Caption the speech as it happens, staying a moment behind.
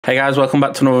Hey guys, welcome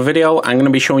back to another video. I'm going to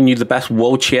be showing you the best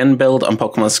Wo-Chien build on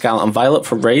Pokemon Scarlet and Violet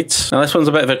for raids. Now this one's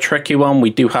a bit of a tricky one.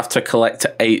 We do have to collect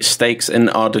 8 stakes in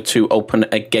order to open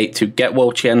a gate to get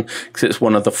Wo-Chien, because it's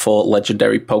one of the 4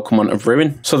 legendary Pokemon of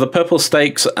Ruin. So the purple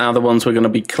stakes are the ones we're going to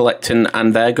be collecting,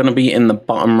 and they're going to be in the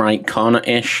bottom right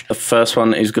corner-ish. The first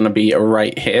one is going to be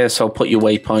right here, so put your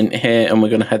waypoint here and we're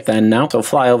going to head there now. So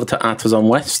fly over to Artisan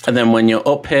West, and then when you're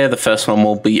up here, the first one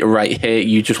will be right here.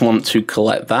 You just want to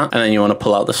collect that, and then you want to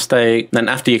pull out the stake. Then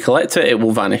after you collect it, it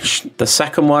will vanish. The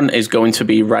second one is going to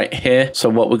be right here. So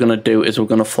what we're going to do is we're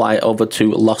going to fly over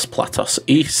to Los Platos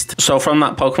East. So from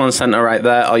that Pokemon Center right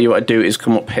there, all you want to do is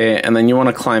come up here, and then you want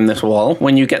to climb this wall.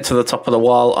 When you get to the top of the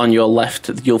wall on your left,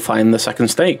 you'll find the second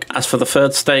stake. As for the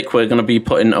third stake, we're going to be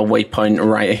putting a waypoint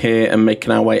right here and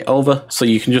making our way over. So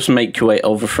you can just make your way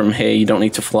over from here. You don't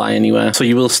need to fly anywhere. So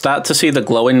you will start to see the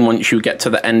glowing once you get to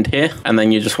the end here, and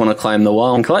then you just want to climb the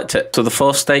wall and collect it. So the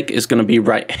fourth stake is going to be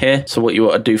right here. So what you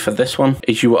want to do for this one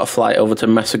is you want to fly over to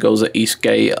Messagoza East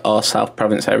Gate or South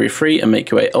Province Area 3 and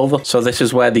make your way over. So this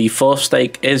is where the fourth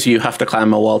stake is. You have to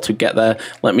climb a wall to get there.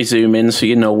 Let me zoom in so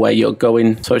you know where you're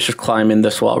going. So it's just climbing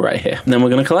this wall right here. And then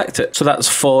we're going to collect it. So that's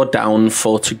 4 down,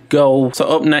 4 to go. So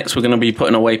up next, we're going to be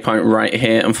putting a waypoint right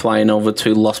here and flying over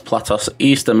to Los Platos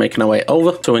East and making our way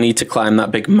over. So we need to climb that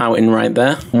big mountain right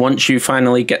there. Once you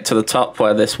finally get to the top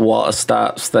where this water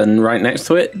starts, then right next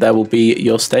to it, there will be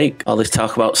your stake. All this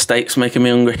talk about stakes making me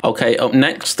hungry. Okay, up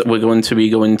next, we're going to be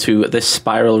going to this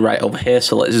spiral right over here.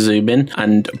 So let's zoom in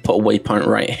and put a waypoint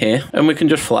right here. And we can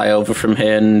just fly over from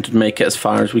here and make it as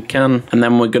far as we can. And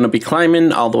then we're going to be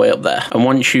climbing all the way up there. And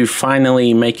once you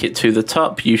finally make it to the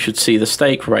top, you should see the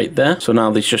stake right there. So now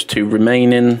there's just 2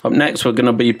 remaining. Up next, we're going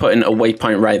to be putting a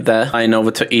waypoint right there, flying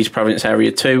over to East Province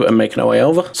Area 2 and making our way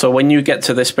over. So when you get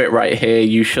to this bit right here,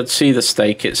 you should see the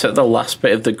stake. It's at the last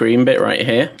bit of the green bit right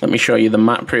here. Let me show you the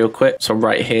map real quick. So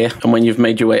right here, and when you've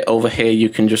made your way over here, you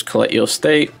can just collect your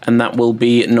stake, and that will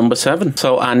be number 7.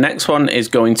 So our next one is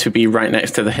going to be right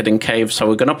next to the hidden cave. So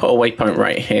we're going to put a waypoint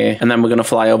right here, and then we're going to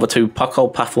fly over to Poco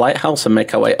Path Lighthouse and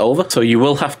make our way over. So you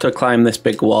will have to climb this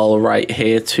big wall right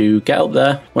here to get up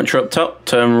there. Once you're up top,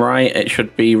 turn right. It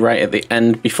should be right at the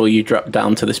end before you drop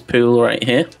down to this pool right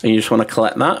here, and you just want to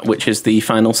collect that, which is the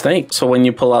final stake. So when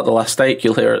you pull out the last stake,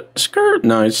 you'll hear a skirt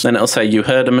noise. Then it'll say you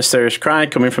heard a mysterious cry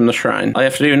coming from the shrine. All you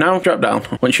have to do now, drop down.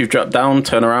 Once you've dropped down,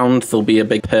 turn around, there'll be a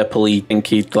big purpley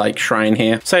pinky like shrine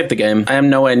here. Save the game. I am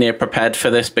nowhere near prepared for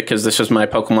this because this was my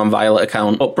Pokemon Violet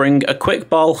account, but bring a quick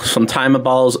ball, some timer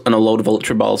balls, and a load of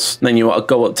ultra balls. Then you want to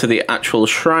go up to the actual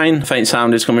shrine. Faint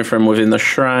sound is coming from within the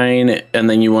shrine, and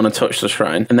then you want to touch the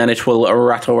shrine, and then it will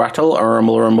rattle rattle or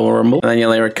rumble rumble rumble, and then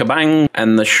you'll hear a kabang,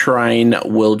 and the shrine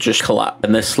will just collapse,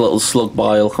 and this little slug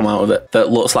boy will come out of it that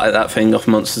looks like that thing off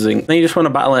Monsters Inc. Then you just want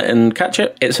to battle it and catch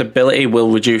it. Its ability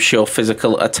will reduce your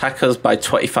physical attackers by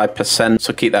 25%,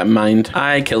 so keep that in mind.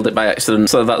 I killed it by accident,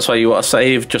 so that's why you want to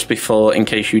save just before, in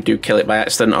case you do kill it by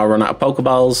accident or run out of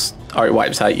Pokeballs, or it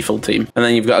wipes out your full team. And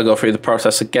then you've got to go through the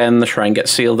process again, the shrine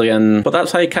gets sealed again, but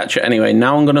that's how you catch it anyway.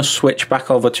 Now I'm going to switch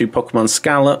back over to Pokemon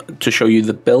Scarlet to show you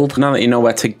the build. Now that you know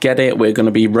where to get it, we're going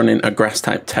to be running a grass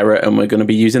type Tera, and we're going to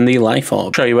be using the Life Orb.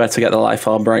 I'll show you where to get the Life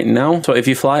Orb right now. So if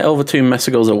you fly over to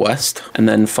Messagoza West and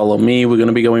then follow me, we're going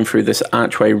to be going through this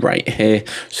archway right here.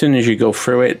 As soon as you go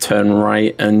through it, turn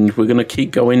right, and we're going to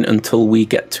keep going until we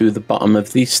get to the bottom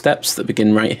of these steps that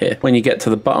begin right here. When you get to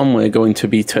the bottom, we're going to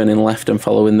be turning left and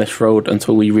following this road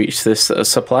until we reach this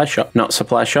supply shop. Not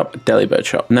supply shop, Delibird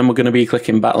shop. And then we're going to be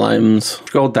clicking battle items.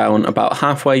 Scroll down about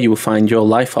halfway, you will find your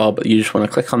Life Orb. You just want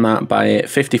to click on that, buy it,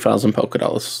 50,000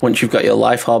 Pokedollars. Once you've got your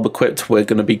Life Orb equipped, we're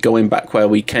going to be going back where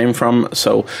we came from.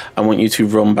 So I want you to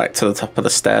run back to the top of the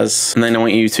stairs, and then I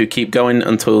want you to keep going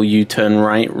until you turn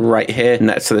right here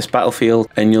next to this battlefield,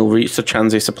 and you'll reach the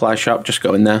Chansey supply shop. Just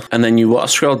go in there, and then you want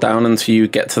to scroll down until you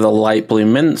get to the light blue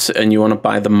mints, and you want to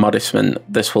buy the Modest Mint.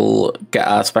 This will get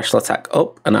our special attack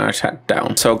up and our attack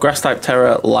down. So grass type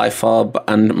Tera, Life Orb,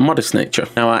 and Modest Nature.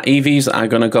 Now our EVs are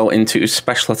going to go into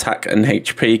special attack and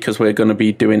HP because we're going to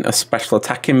be doing a special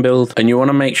attacking build, and you want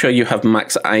to make sure you have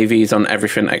max IVs on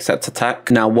everything except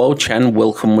attack. Now Wo-Chien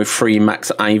will come with 3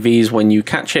 max IVs when you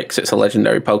catch it because it's a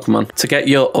legendary Pokemon. To get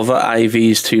your other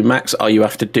IVs to max, all you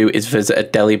have to do is visit a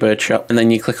Delibird shop, and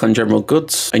then you click on general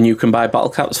goods, and you can buy bottle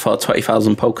caps for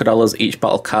 20,000 Pokedollars. Each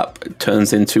bottle cap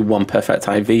turns into 1 perfect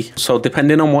IV. So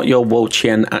depending on what what your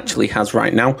Wo-Chien actually has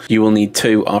right now, you will need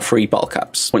 2 or 3 bottle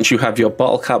caps. Once you have your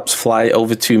bottle caps, fly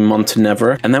over to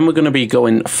Montenevera, and then we're going to be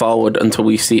going forward until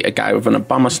we see a guy with an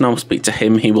Abomasnow. Speak to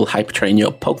him, he will hyper train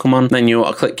your Pokemon. Then you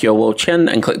want to click your Wo-Chien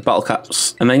and click bottle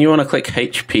caps, and then you want to click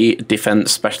HP,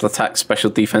 defense, special attack, special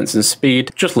defense, and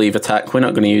speed. Just leave attack, we're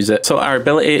not going to use it. So our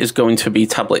ability is going to be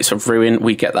Tablets of Ruin.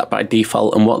 We get that by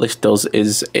default, and what this does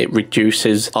is it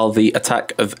reduces all the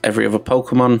attack of every other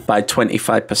Pokemon by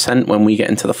 25% when we get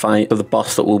into the fight. So the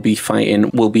boss that we'll be fighting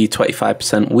will be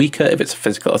 25% weaker if it's a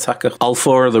physical attacker. All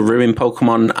 4 of the Ruin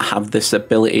Pokemon have this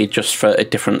ability just for a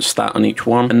different stat on each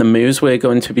one, and the moves we're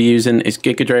going to be using is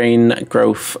Giga Drain,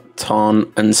 Growth,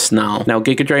 Taunt, and Snarl. Now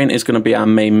Giga Drain is going to be our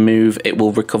main move. It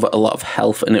will recover a lot of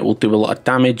health and it will do a lot of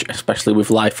damage, especially with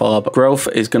Life Orb. Growth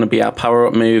is going to be our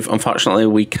power-up move. Unfortunately,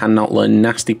 we cannot learn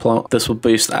Nasty Plot. This will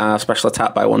boost our special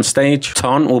attack by 1 stage.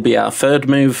 Taunt will be our 3rd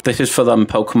move. This is for them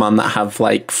Pokemon that have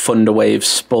like Thunder Wave,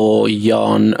 Spore,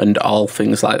 Yawn, and all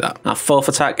things like that. Our 4th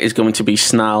attack is going to be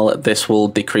Snarl. This will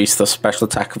decrease the special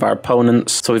attack of our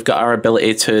opponents. So we've got our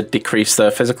ability to decrease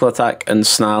their physical attack, and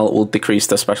Snarl will decrease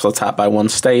the special attack by 1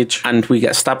 stage, and we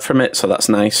get stabbed from it, so that's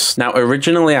nice. Now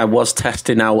originally I was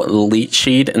testing out Leech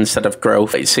Seed instead of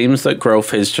Growth. It seems that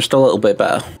Growth is just a little bit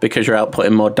better because you're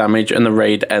outputting more damage and the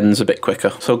raid ends a bit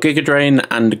quicker. So Giga Drain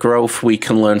and Growth we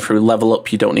can learn through level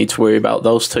up. You don't need to worry about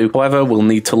those 2. However, we'll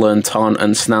need to learn Taunt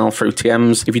and Snarl through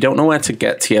TMs. If you don't know where to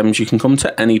get TMs, you can come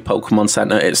to any Pokemon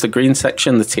Center. It's the green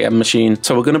section, the TM machine.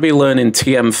 So we're going to be learning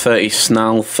TM30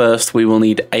 Snarl first. We will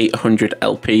need 800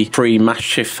 LP, 3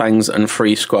 Mischief Fangs, and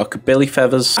 3 Squawkabilly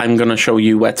Feathers. I'm going to show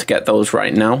you where to get those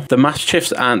right now. The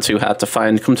Mischiefs aren't too hard to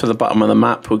find. Come to the bottom of the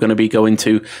map. We're going to be going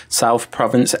to South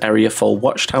Province Area 4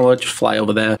 Watchtower. Just fly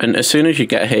over there, and as soon as you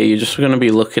get here, you're just going to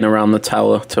be looking around the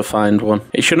tower to find one.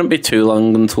 It shouldn't be too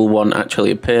long until one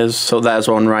actually appears. So there's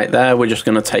one right there. We're just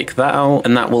going to take that out,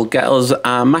 and that will get us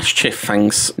our Mischief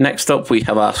Fangs. Next up, we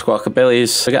have our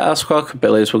Squawkabillies. To get our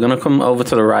Squawkabillies, we're going to come over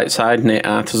to the right side near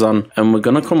Artisan, and we're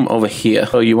going to come over here.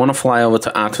 So you want to fly over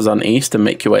to Artisan East and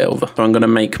make your way over. So I'm going to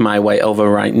make my way over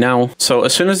right now. So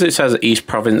as soon as it says East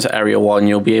Province Area 1,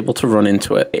 you'll be able to run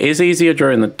into it. It is easier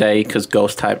during the day because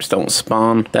ghost types don't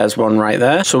spawn. There's one right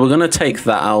there. So we're going to take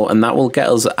that out, and that will get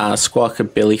us our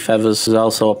Squawkabilly Feathers. There's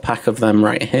also a pack of them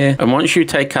right here. And once you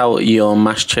take out your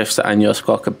Mischiefs and your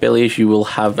Squawkabillies, you will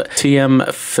have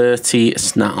TM30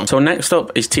 Snarl. So next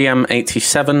up is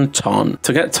TM87 Taunt.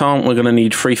 To get Taunt, we're going to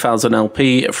need 3000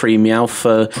 LP, 3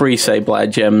 Meowth, 3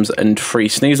 Sableye Gems, and 3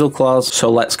 Sneasel Claws. So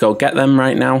let's go get them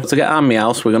right now. To get our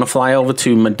Meowth, we're going to fly over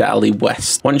to Medali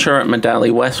West. Once you're at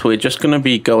Medali West, we're just going to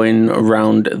be going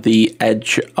around the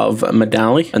edge of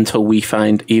Medali until we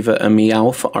find either a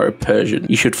Meowth or a Persian.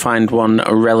 You should find one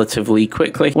relatively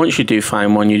quickly. Once you do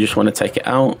find one, you just want to take it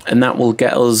out, and that will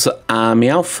get us our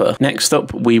Meowth. Next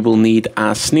up, we will need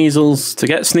our Sneasels. To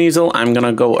get Sneasel, I'm going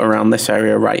to go around this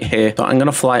area right here. So I'm going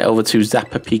to fly over to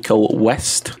Zapapico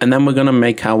West, and then we're going to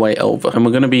make our way over, and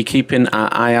we're going to be keeping our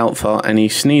eye out for any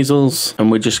Sneasels,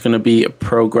 and we're just going to be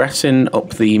progressing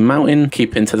up the mountain,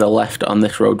 keeping to the left on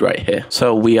this road right here.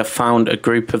 So we have found a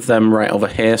group of them right over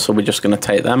here, so we're just going to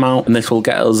take them out, and this will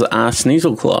get us our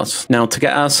Sneasel Claws. Now to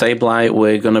get our Sableye,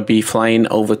 we're going to be flying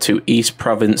over to East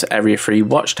Province Area 3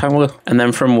 Watchtower, and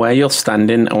then from where you're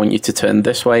standing, I want you to turn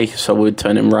this way, so we're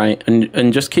turning right,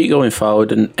 and just keep going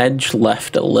forward and edge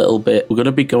left a little bit. We're going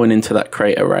to be going into that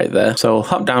crater right there, so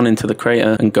hop down into the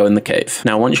crater and go in the cave.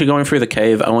 Now once you're going through the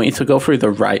cave, I want you to go through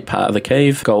the right part of the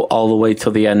cave, go all the way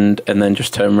to the end, and then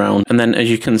just turn around, and then as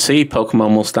you can see,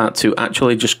 Pokemon will start to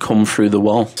actually just come through the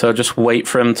wall. So just wait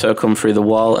for them to come through the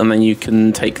wall, and then you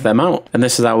can take them out, and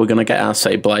this is how we're going to get our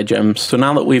Sableye Gems. So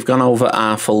now that we've gone over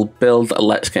our full build,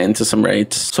 let's get into some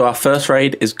raids. So our first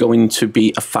raid is going to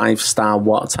be a 5-star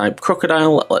water type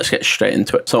crocodile. Let's get straight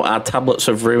into it. So our Tablets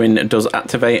of Ruin does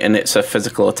activate, and it's a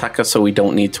physical attacker, so we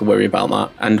don't need to worry about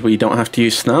that, and we don't have to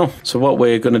use Snow. So what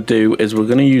we're going to do is we're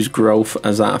going to use Growth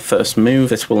as our first move.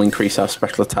 This will increase our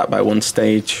special attack by 1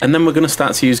 stage, and then we're going to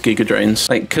start to use Giga Drains.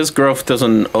 Like, because Growth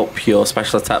doesn't up your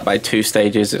special attack by 2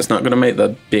 stages, it's not going to make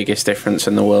the biggest difference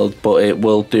in the world, but it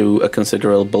will do a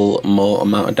considerable more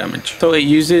amount of damage. So it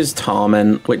uses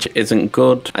Torment, which isn't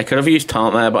good. I could have used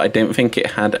Taunt there, but I didn't think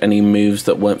it had any moves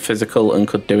that weren't physical and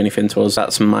could do anything to us.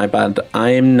 That's my bad.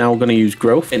 I am now going to use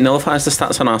Growth. It nullifies the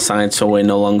stats on our side, so we're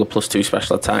no longer +2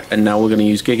 special attack, and now we're going to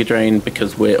use Giga Drain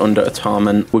because we're under a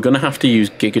Torment. We're going to have to use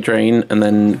Giga Drain and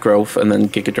then Growth and then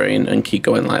Giga Drain and keep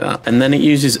going like that. And then it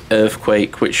uses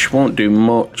Earthquake, which won't do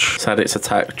much. Sad its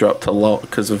attack dropped a lot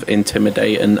because of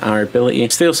Intimidate and our ability.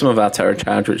 Steal some of our Terra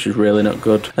Charge, which is really not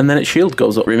good. and then its shield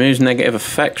goes up. Removes negative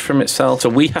effect from itself. So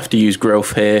we have to use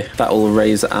growth here. That will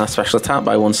raise our special attack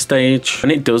by 1 stage.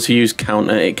 And it does use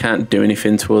counter. It can't do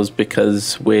anything to us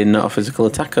because we're not a physical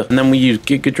attacker. And then we use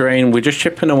Giga Drain. We're just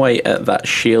chipping away at that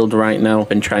shield right now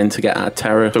and trying to get our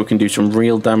Terra so we can do some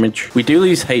real damage. We do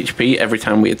lose HP every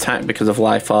time we attack because of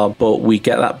Life Orb, but we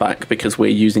get that back because we're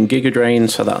using Giga Drain,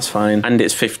 so that's fine. And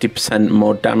it's 50%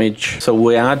 more damage. So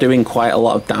we are doing quite a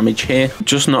lot of damage here,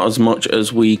 just not as much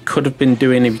as we could have been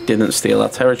doing if he didn't steal our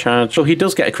Terra Charge. So he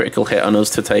does get a critical hit on us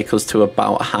to take us to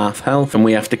about half health, and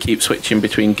we have to keep switching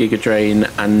between Giga Drain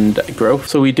and growth.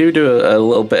 So we do a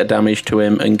little bit of damage to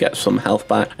him and get some health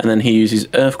back, and then he uses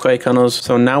Earthquake on us.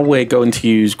 So now we're going to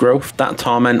use growth. That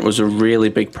Torment was a really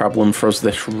big problem for us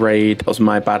this raid. It was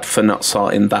my bad for not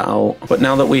sorting that out. But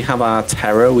now that we have our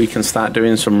Terra, we can start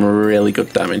doing some really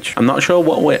good damage. I'm not sure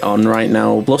what we're on right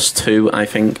now. +2, I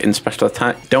think, in special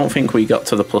attack. Don't think we got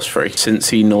to the +3 since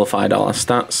he nullified all our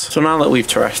stats. So now that we've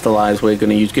terrestrialized, we're going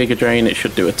to use Giga Drain. It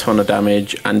should do a ton of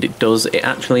damage, and it does. It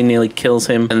actually nearly kills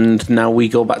him, and now we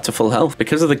go back to full health.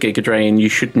 Because of the Giga Drain, you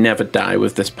should never die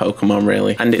with this Pokemon,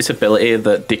 really. And its ability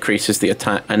that decreases the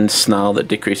attack, and Snarl that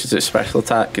decreases its special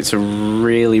attack. It's a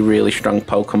really strong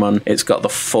Pokemon. It's got the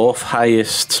 4th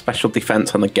highest special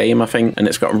defense on the game, I think, and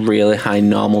it's got really high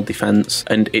normal defense,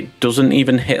 and it doesn't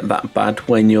even hit that bad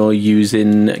when you're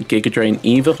using Giga Drain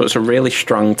either. So it's a really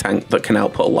strong tank that can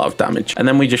output a lot of damage. And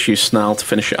then we just use Snarl to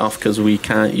finish it off because we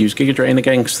can't use Giga Drain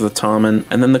again because of the Torment.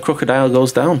 And then the Crocodile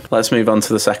goes down. Let's move on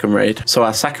to the second raid. So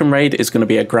our second raid is going to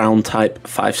be a ground type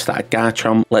 5-star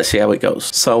Garchomp. Let's see how it goes.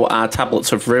 So our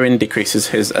Tablets of Ruin decreases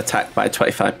his attack by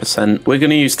 25%. We're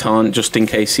going to use Taunt just in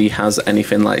case he has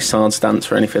anything like Swords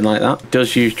Dance or anything like that. It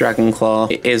does use Dragon Claw.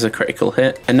 It is a critical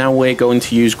hit. And now we're going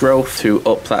to use Growth to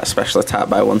up that special attack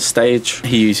by 1 stage.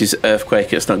 He uses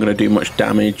Earthquake. It's not going to do much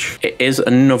damage. It is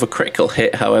another critical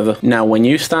hit, however. Now, when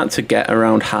you start to get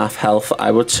around half health,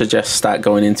 I would suggest start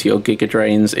going into your Giga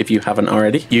Drains if you haven't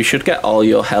already. You should get all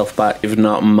your health back, if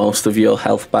not most of your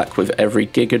health back with every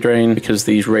Giga Drain, because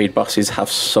these raid bosses have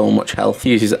so much health.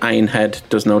 He uses Iron Head,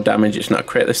 does no damage. It's not a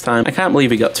crit this time. I can't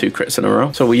believe he got 2 crits in a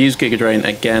row. So we use Giga Drain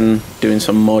again, doing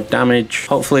some more damage.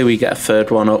 Hopefully we get a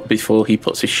 3rd one up before he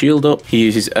puts his shield up. He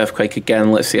uses Earthquake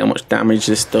again. Let's see how much damage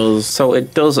this does. So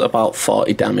it does about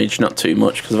 40 damage, not too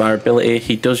much because of our ability.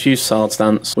 He does use Swords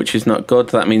Dance, which is not good.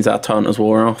 That means our Taunt has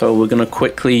wore off. So we're going to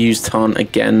quickly use Taunt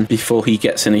again before he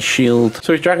gets in his shield.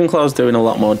 So his Dragon Claw is doing a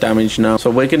lot more damage now. So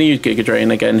we're going to use Giga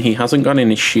Drain again. He hasn't gone in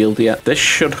his shield yet. This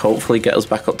should hopefully get us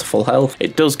back up to full health.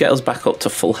 It does get us back up to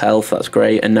full health. That's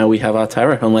great. And now we have our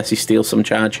Terra, unless he steals some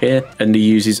charge here. And he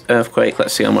uses Earthquake.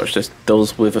 Let's see how much this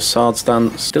does with a Swords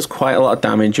Dance. It does quite a lot of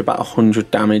damage, about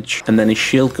 100 damage. And then his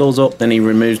shield goes up. Then he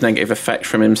removes negative effect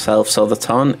from himself. So the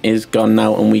Taunt is gone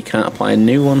now and we can't apply a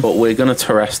new one. But we're going to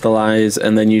terrestrialize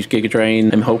and then use Giga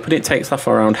Drain. I'm hoping it takes off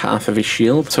around half of his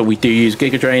shield. So we do use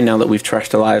Giga Drain now that we've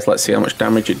terrestrialized. Let's see how much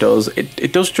damage it does.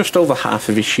 It does just over half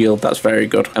of his shield. That's very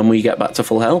good. And we get back to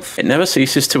full health. It never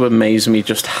ceases to amaze me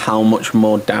just how much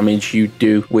more damage you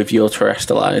do with your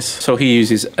terrestrialize. So he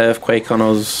uses Earthquake on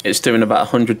us. It's doing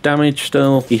about 100 damage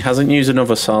still. He hasn't used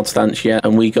another Swords Dance yet,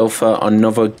 and we go for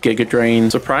another Giga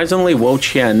Drain. Surprisingly,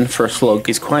 Wo-Chien for a slug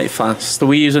is quite fast. So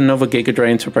we use another Giga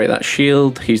Drain to break that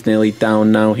shield. He's nearly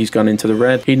down now. He's gone into the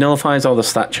red. He nullifies all the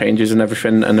stat changes and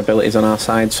everything and abilities on our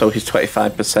side, so his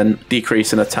 25%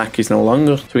 decrease in attack is no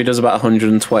longer. So he does about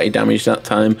 120 damage that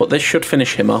time, but this should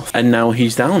finish him off, and now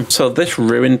he's down. So this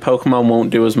Ruin Pokemon won't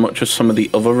do as much as some of the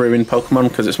other Ruin Pokemon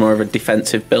because it's more of a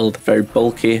defensive build, very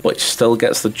bulky, but it still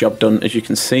gets the job done, as you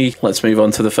can see. Let's move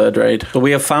on to the 3rd raid. So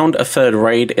we have found a 3rd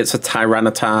raid. It's a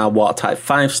Tyranitar Water type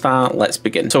 5-star. Let's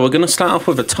begin. So we're going to start off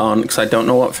with a Taunt because I don't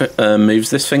know what moves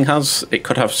this thing has. It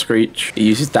could have Screech. It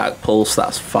uses Dark Pulse.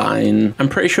 That's fine. I'm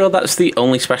pretty sure that's the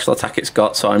only special attack it's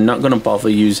got, so I'm not going to bother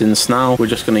using Snarl. We're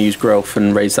just going to use Growth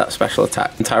and raise that special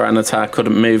attack. And Tyranitar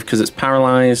couldn't move because it's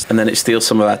paralyzed, and then it steals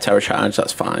some of our Terra Charge.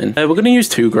 That's fine. We're going to use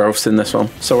 2 Growths in this one,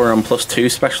 so we're on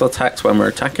 +2 special attacks when we're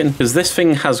attacking, because this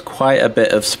thing has quite a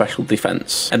bit of special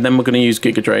defense. And then we're going to use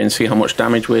Giga Drain, see how much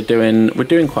damage we're doing. We're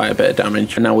doing quite a bit of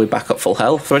damage, and now we're back up full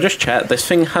health. So I just checked. This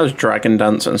thing has Dragon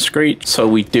Dance and Screech, so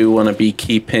we do want to be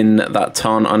keeping that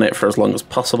Taunt on it for as long as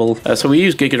possible. So we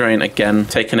use Giga Drain again,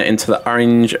 taking it into the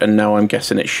orange, and now I'm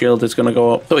guessing its shield is going to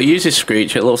go up. So it uses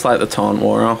Screech. It looks like the Taunt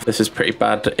wore off. This is pretty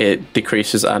bad. It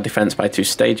decreases our defense by 2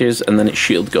 stages, and then its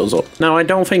shield goes up. Now, I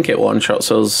don't think it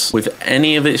one-shots us with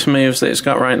any of its moves that it's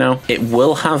got right now. It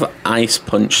will have Ice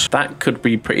Punch. That could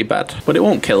be pretty bad, but it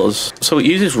won't kill us. So it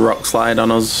uses Rock Slide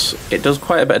on us. It does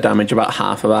quite a bit of damage, about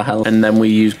half of our health. And then we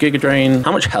use Giga Drain.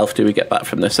 How much health do we get back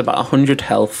from this? About 100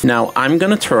 health. Now, I'm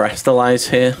going to terrestrialize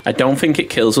here. I don't think it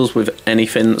kills kills us with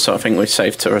anything, so I think we're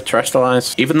safe to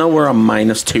terrestrialize. Even though we're on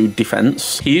 -2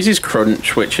 defense, he uses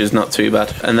Crunch, which is not too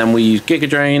bad. And then we use Giga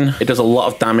Drain. It does a lot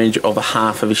of damage over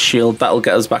half of his shield. That'll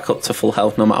get us back up to full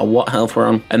health no matter what health we're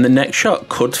on. And the next shot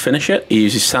could finish it. He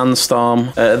uses Sandstorm,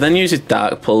 then uses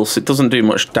Dark Pulse. It doesn't do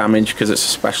much damage because it's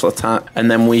a special attack.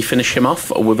 And then we finish him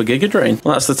off with a Giga Drain.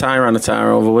 Well, that's the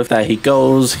Tyranitar over with. There he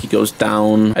goes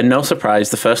down. And no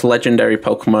surprise, the first legendary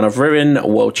Pokemon of Ruin,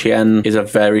 Wo-Chien, is a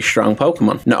very strong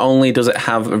Pokemon. Not only does it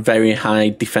have very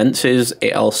high defenses,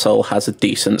 it also has a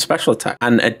decent special attack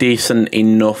and a decent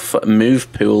enough move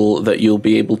pool that you'll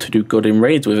be able to do good in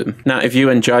raids with him. Now, if you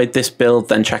enjoyed this build,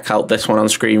 then check out this one on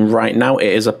screen right now.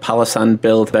 It is a Palossand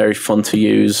build, very fun to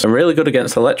use and really good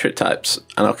against electric types.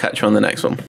 And I'll catch you on the next one.